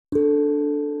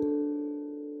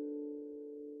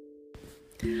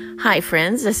Hi,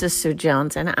 friends. This is Sue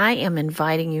Jones, and I am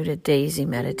inviting you to Daisy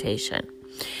Meditation.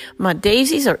 My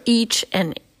daisies are each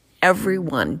and every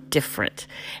one different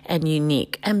and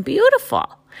unique and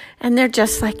beautiful, and they're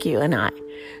just like you and I.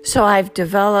 So I've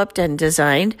developed and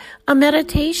designed a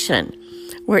meditation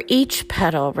where each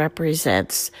petal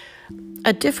represents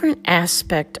a different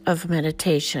aspect of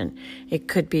meditation. It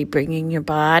could be bringing your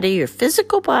body, your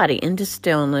physical body, into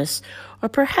stillness, or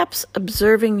perhaps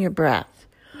observing your breath.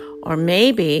 Or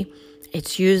maybe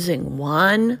it's using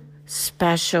one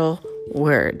special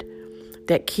word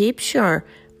that keeps your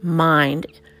mind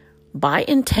by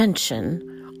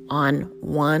intention on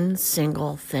one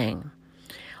single thing.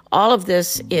 All of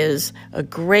this is a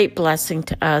great blessing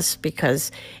to us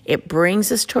because it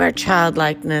brings us to our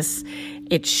childlikeness.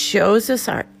 It shows us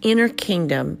our inner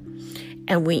kingdom,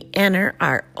 and we enter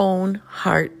our own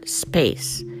heart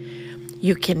space.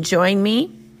 You can join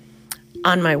me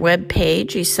on my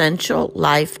webpage,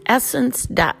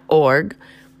 essentiallifeessence.org,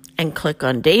 and click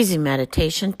on Daisy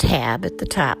Meditation tab at the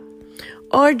top.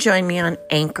 Or join me on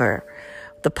Anchor,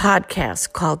 the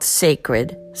podcast called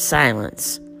Sacred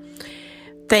Silence.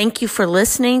 Thank you for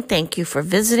listening. Thank you for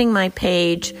visiting my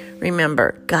page.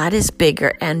 Remember, God is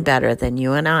bigger and better than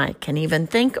you and I can even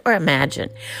think or imagine.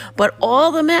 But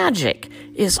all the magic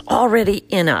is already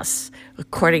in us,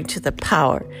 according to the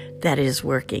power that is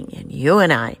working in you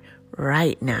and I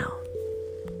right now.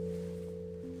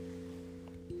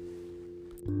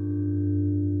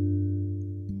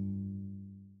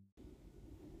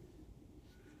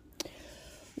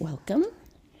 Welcome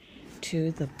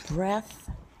to the breath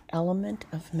element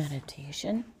of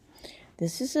meditation.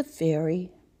 This is a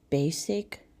very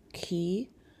basic key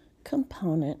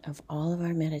component of all of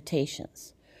our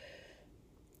meditations.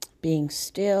 Being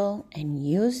still and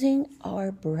using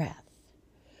our breath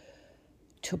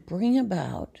to bring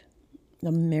about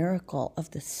the miracle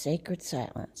of the sacred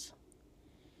silence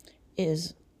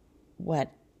is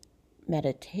what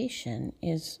meditation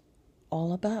is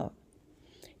all about.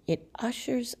 It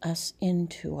ushers us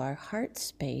into our heart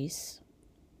space.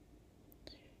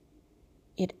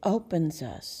 It opens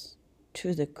us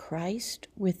to the Christ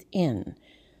within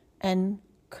and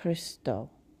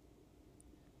Christo.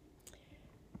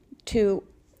 To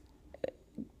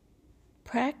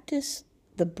practice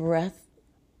the breath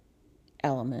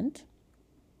element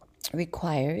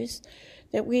requires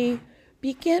that we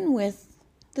begin with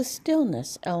the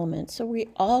stillness element. So we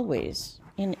always,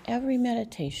 in every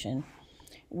meditation,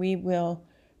 we will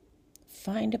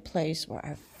find a place where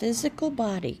our physical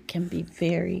body can be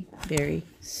very, very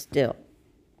still.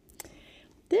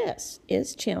 This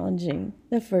is challenging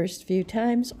the first few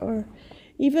times, or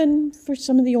even for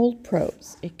some of the old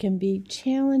pros. It can be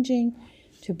challenging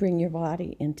to bring your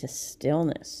body into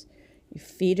stillness. Your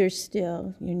feet are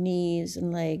still, your knees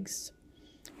and legs.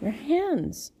 Your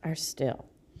hands are still.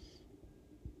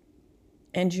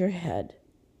 And your head.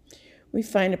 We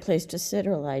find a place to sit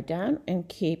or lie down and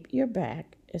keep your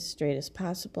back as straight as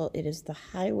possible. It is the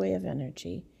highway of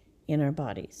energy in our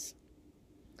bodies.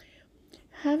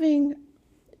 Having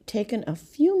taken a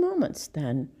few moments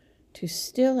then to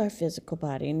still our physical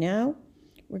body, now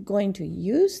we're going to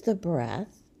use the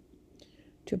breath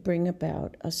to bring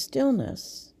about a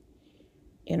stillness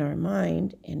in our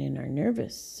mind and in our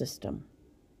nervous system.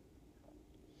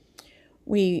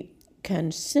 We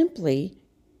can simply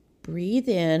breathe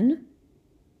in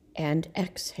and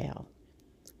exhale,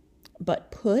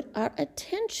 but put our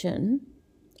attention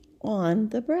on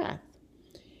the breath.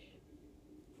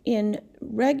 In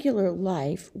regular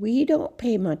life, we don't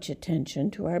pay much attention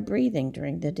to our breathing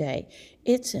during the day.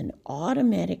 It's an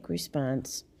automatic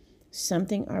response,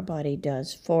 something our body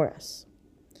does for us.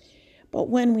 But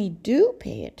when we do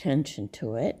pay attention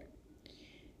to it,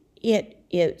 it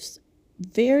is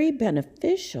very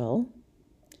beneficial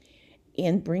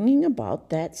in bringing about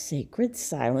that sacred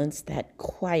silence, that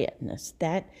quietness,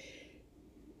 that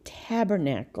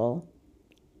tabernacle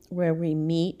where we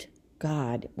meet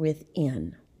God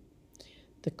within,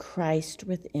 the Christ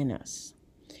within us.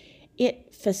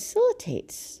 It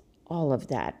facilitates all of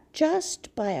that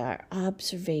just by our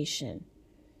observation.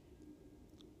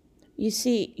 You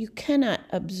see, you cannot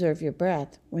observe your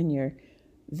breath when you're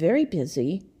very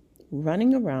busy,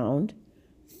 running around,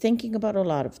 thinking about a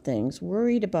lot of things,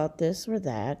 worried about this or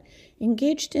that,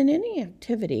 engaged in any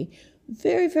activity.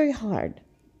 Very, very hard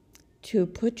to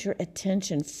put your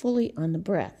attention fully on the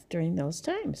breath during those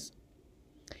times.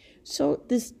 So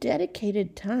this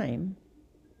dedicated time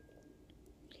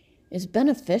is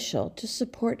beneficial to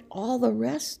support all the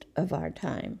rest of our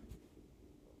time.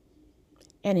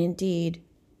 And indeed,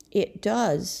 it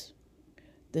does,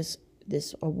 this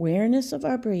awareness of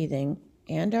our breathing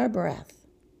and our breath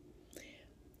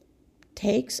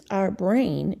takes our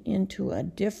brain into a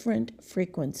different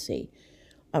frequency,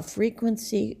 a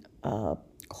frequency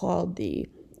called the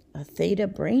theta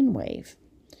brainwave.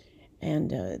 And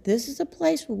this is a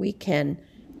place where we can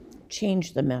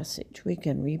change the message, we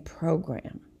can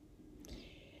reprogram.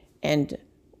 And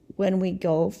when we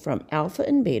go from alpha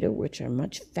and beta, which are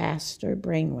much faster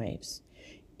brainwaves,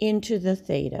 into the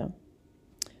theta,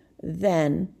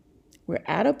 then we're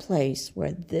at a place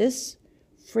where this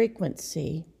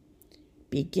frequency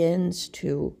begins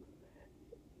to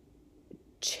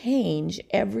change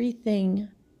everything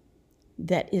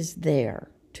that is there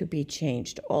to be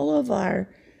changed. All of our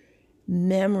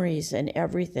memories and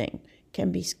everything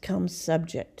can become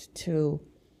subject to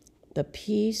the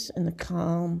peace and the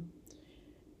calm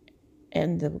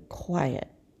and the quiet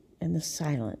and the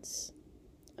silence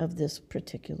of this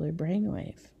particular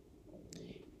brainwave.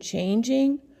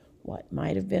 Changing what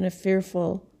might have been a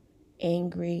fearful,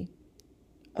 angry,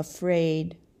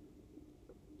 afraid,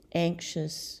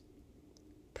 anxious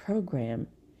program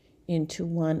into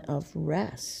one of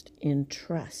rest in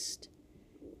trust,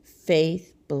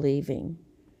 faith, believing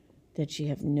that you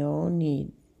have no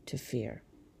need to fear.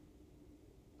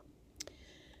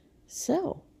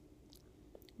 So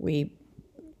we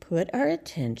put our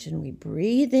attention, we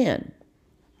breathe in.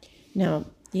 Now,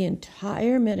 the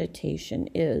entire meditation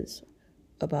is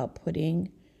about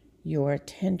putting your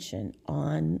attention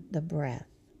on the breath.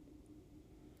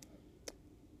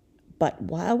 But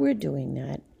while we're doing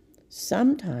that,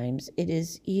 sometimes it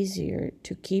is easier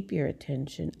to keep your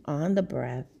attention on the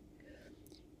breath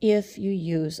if you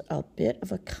use a bit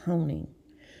of a counting.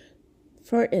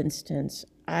 For instance,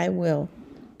 I will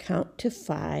count to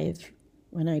 5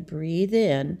 when I breathe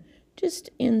in, just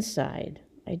inside.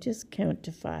 I just count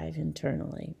to 5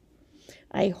 internally.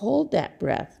 I hold that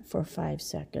breath for 5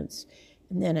 seconds,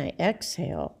 and then I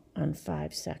exhale on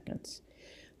 5 seconds.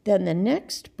 Then the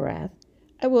next breath,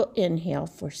 I will inhale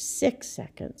for 6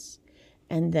 seconds,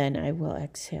 and then I will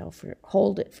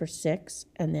hold it for 6,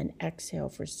 and then exhale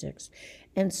for 6,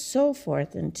 and so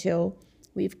forth until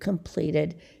we've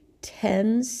completed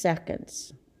 10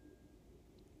 seconds.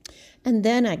 And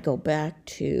then I go back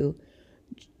to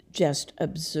just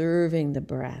observing the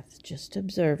breath, just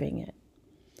observing it.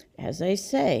 As I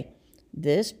say,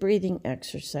 this breathing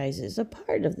exercise is a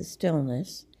part of the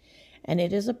stillness, and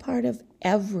it is a part of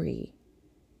every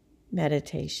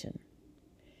meditation,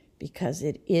 because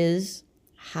it is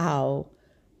how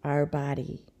our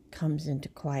body comes into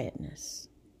quietness.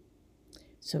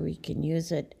 So we can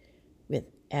use it with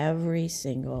every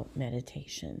single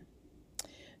meditation.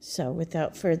 So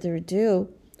without further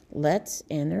ado, let's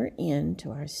enter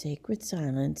into our sacred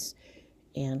silence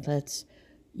and let's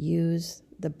use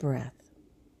the breath.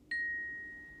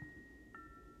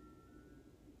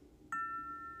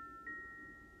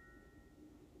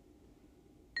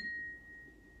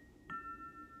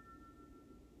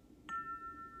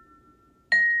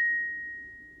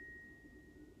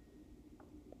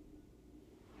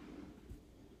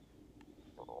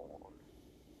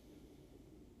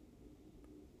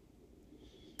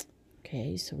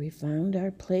 Okay, so we found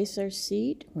our place, our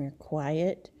seat. We're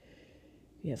quiet.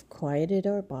 We have quieted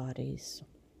our bodies.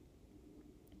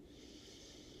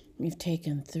 We've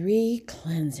taken 3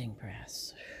 cleansing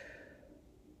breaths.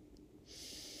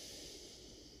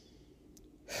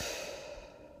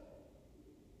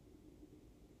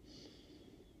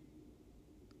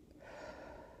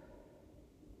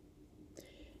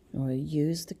 And we'll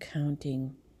use the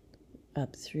counting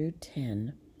up through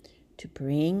 10 to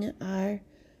bring our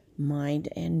mind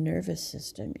and nervous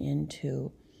system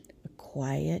into a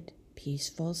quiet,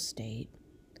 peaceful state,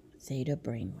 theta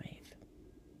brainwave.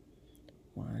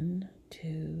 1,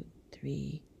 2,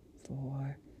 3,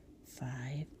 4,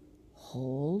 5.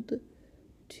 Hold.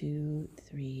 2,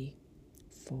 3,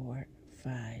 4,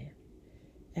 5.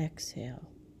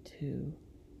 Exhale. 2,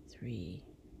 3,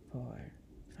 4,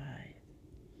 5.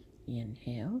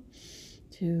 Inhale.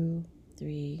 2,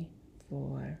 3,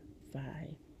 4, 5,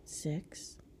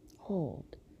 6.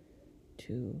 Hold.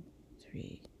 2,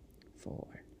 3,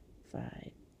 4,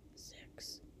 5,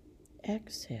 6.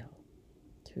 Exhale.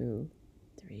 2,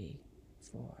 3,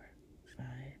 4, 5,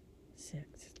 6.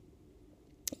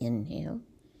 Inhale.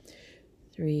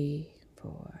 3,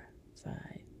 4, 5,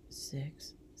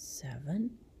 6,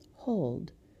 7.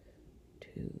 Hold.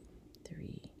 2,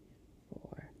 3,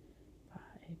 4, 5,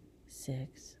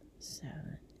 6,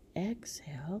 7.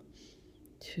 Exhale.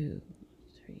 2,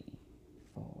 3,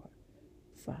 4,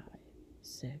 5,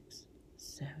 6,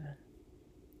 7.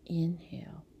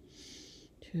 Inhale.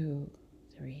 2,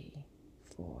 3,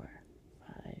 4,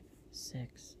 5,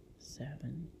 6,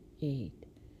 7, 8.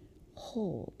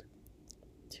 Hold.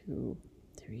 2,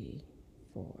 3,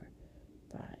 4,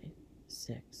 5,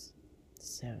 6,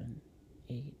 7,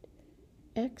 8.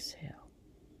 Exhale.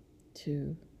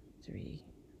 2, 3,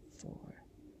 4,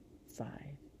 5,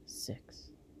 6,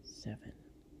 7,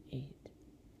 8.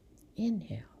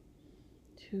 Inhale.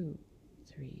 2,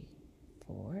 3,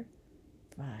 4,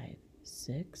 5,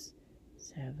 6,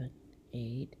 7,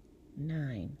 8,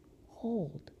 9.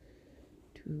 Hold.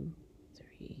 2,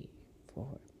 3,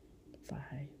 4, 5,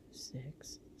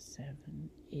 6, 7,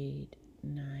 8,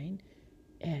 9.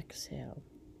 Exhale.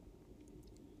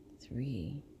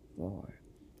 3, 4,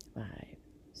 5,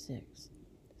 6,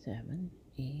 7,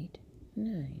 8,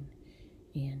 9.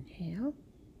 Inhale.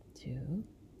 2,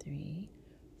 3,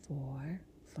 4,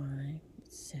 5,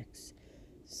 6,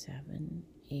 7,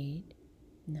 8,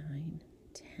 9,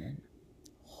 10.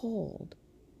 Hold.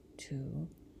 2,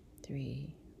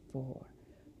 3, 4,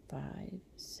 5,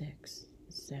 6,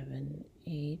 7,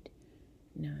 8,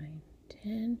 9,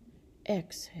 10.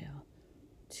 Exhale.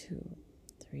 2,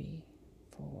 3,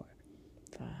 4,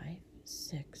 5,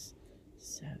 6,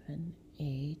 7,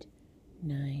 8,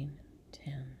 9,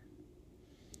 10.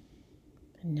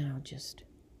 And now just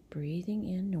breathing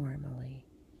in normally,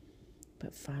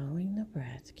 but following the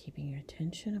breath, keeping your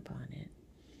attention upon it.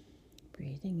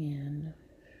 Breathing in,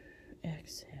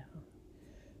 exhale.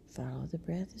 Follow the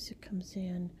breath as it comes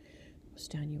in, goes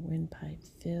down your windpipe,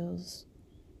 fills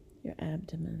your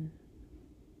abdomen,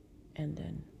 and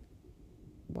then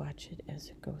watch it as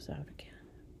it goes out again.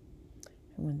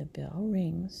 And when the bell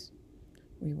rings,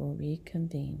 we will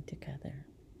reconvene together.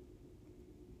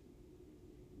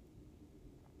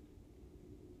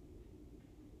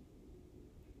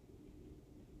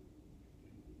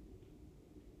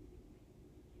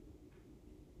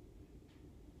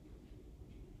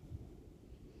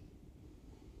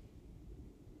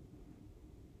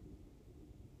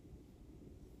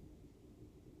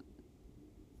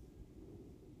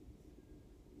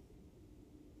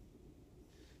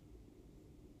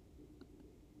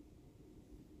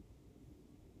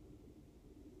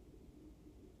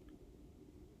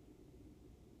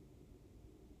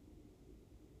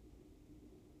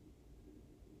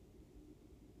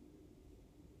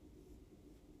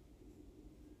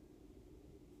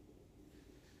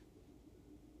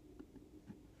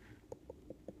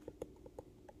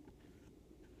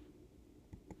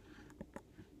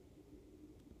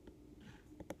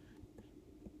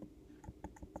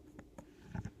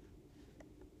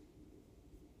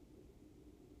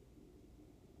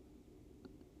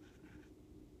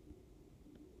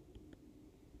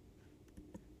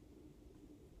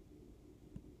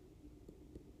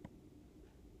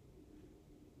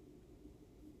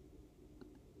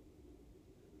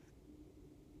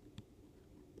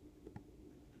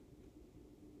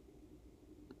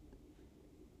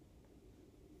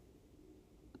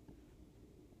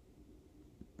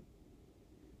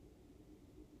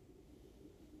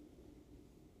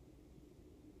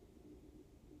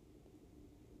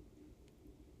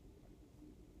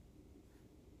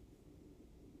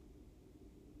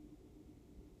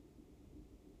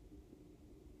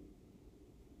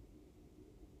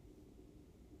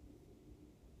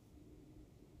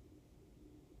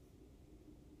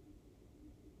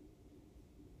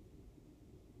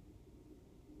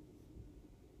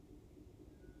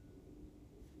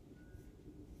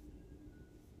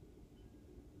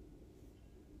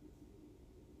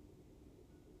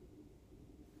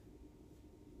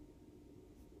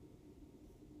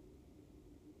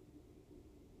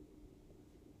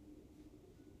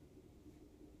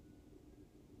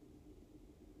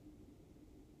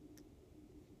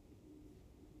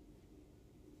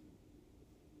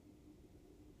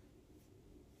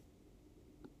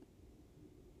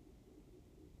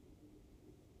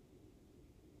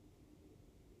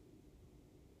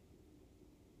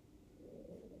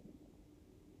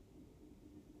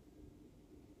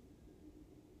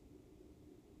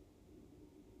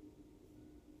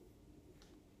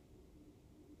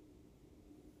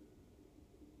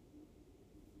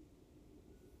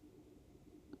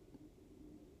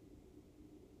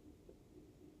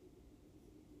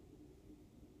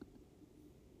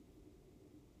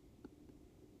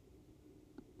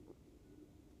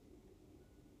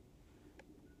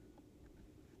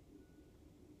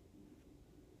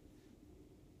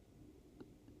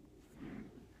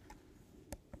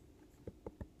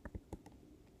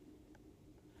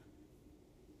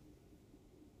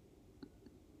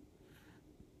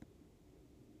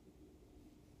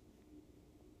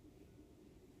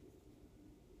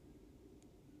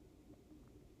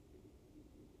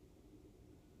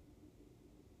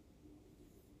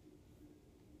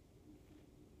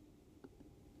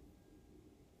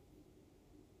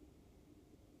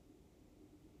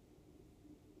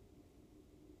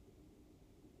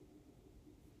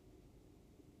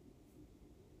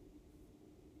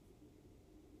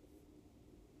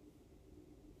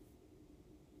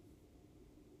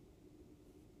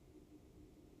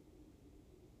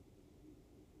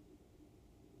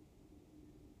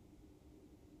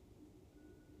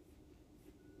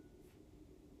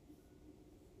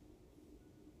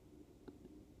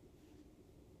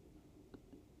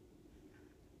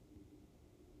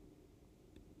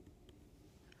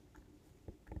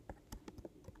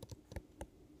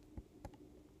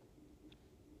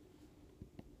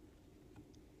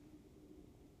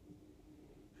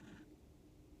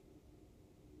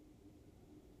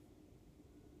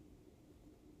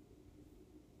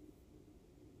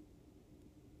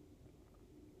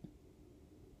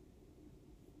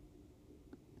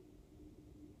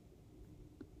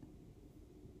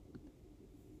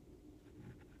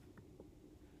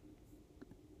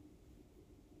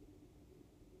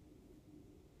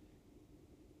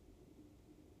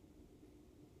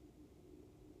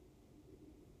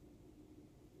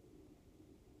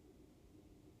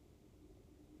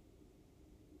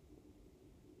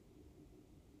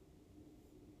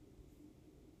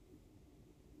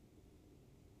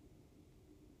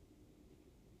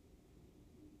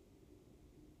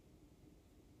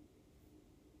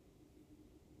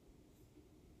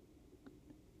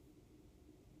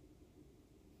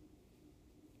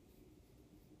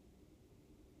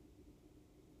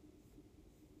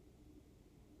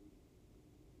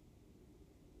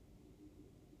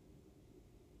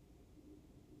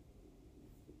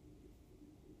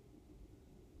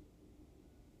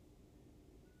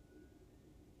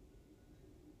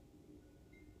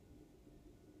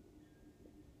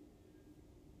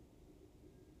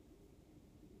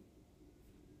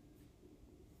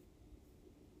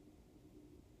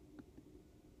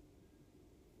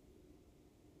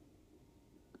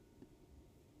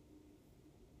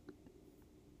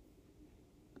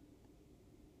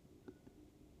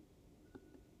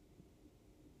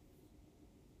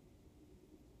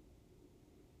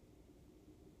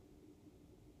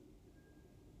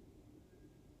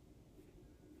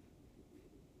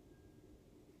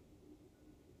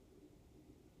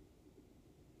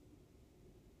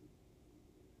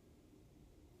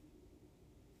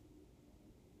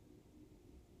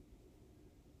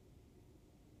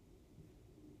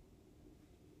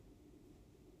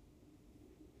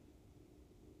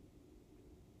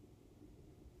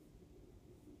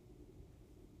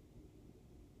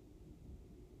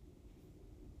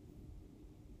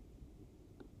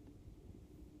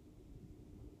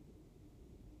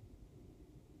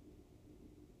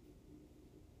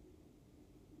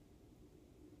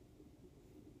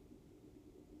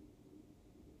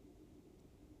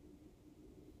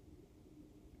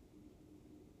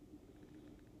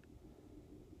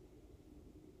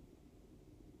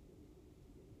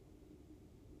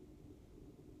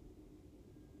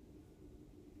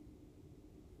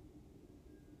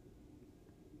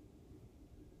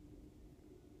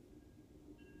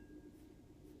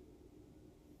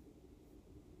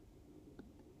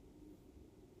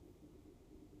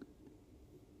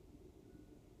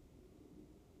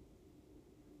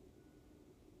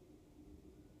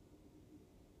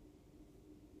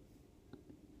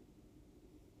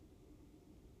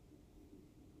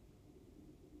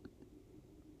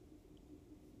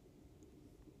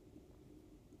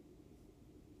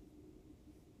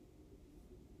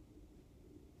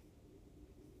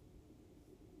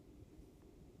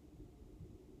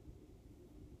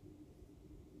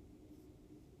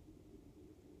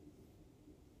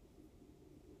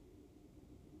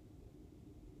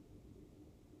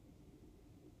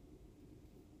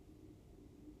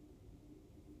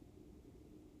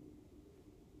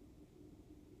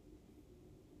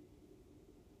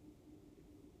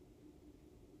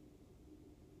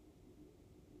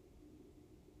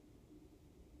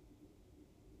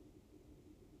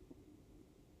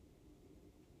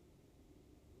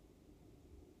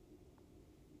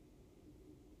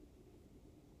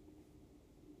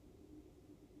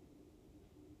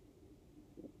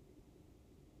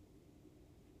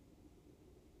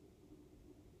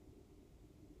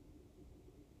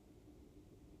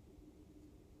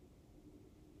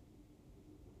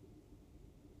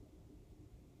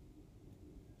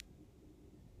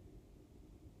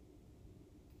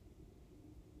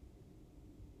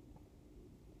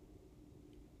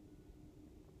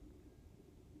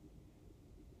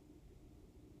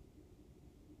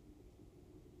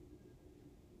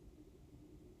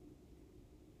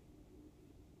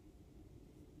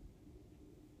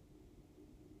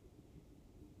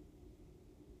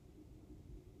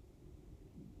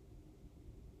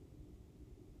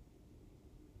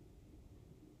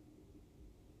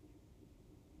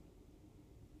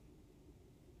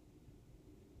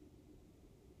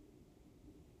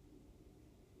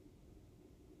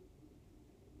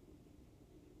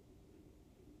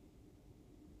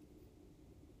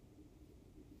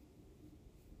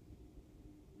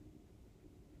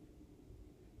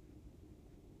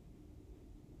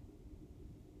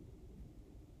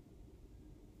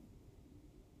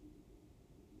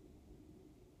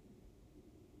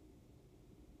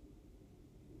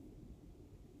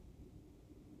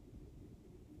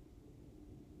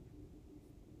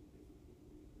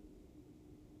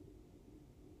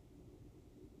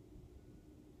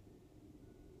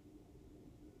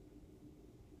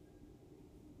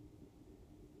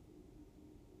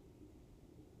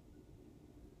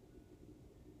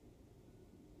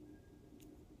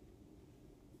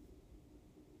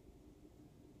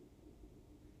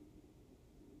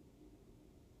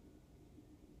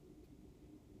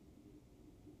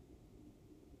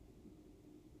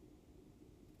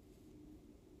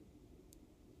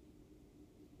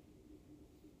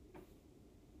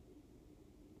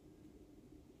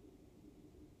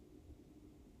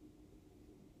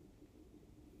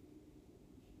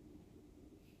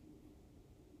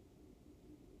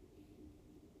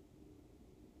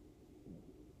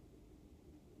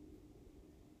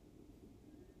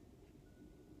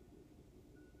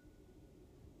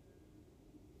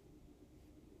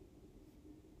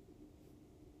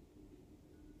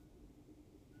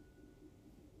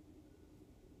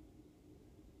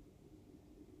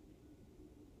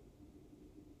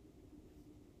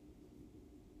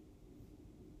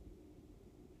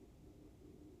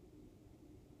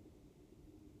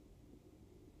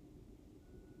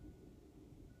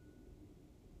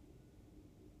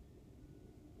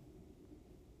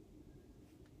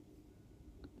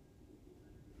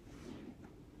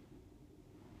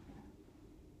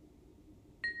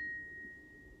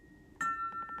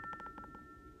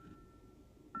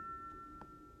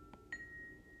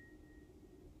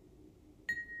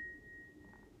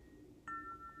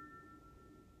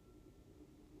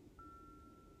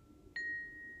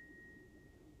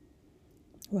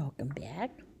 Welcome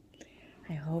back.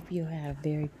 I hope you had a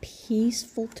very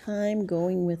peaceful time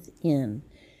going within,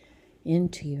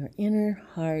 into your inner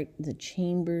heart, the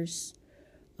chambers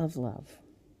of love.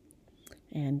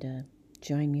 And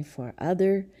join me for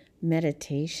other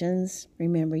meditations.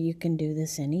 Remember, you can do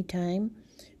this anytime.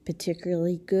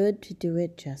 Particularly good to do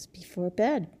it just before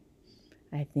bed.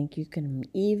 I think you can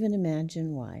even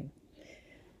imagine why.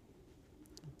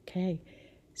 Okay,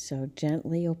 so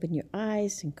gently open your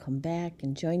eyes and come back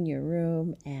and join your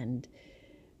room, and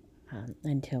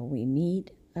until we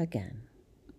meet again.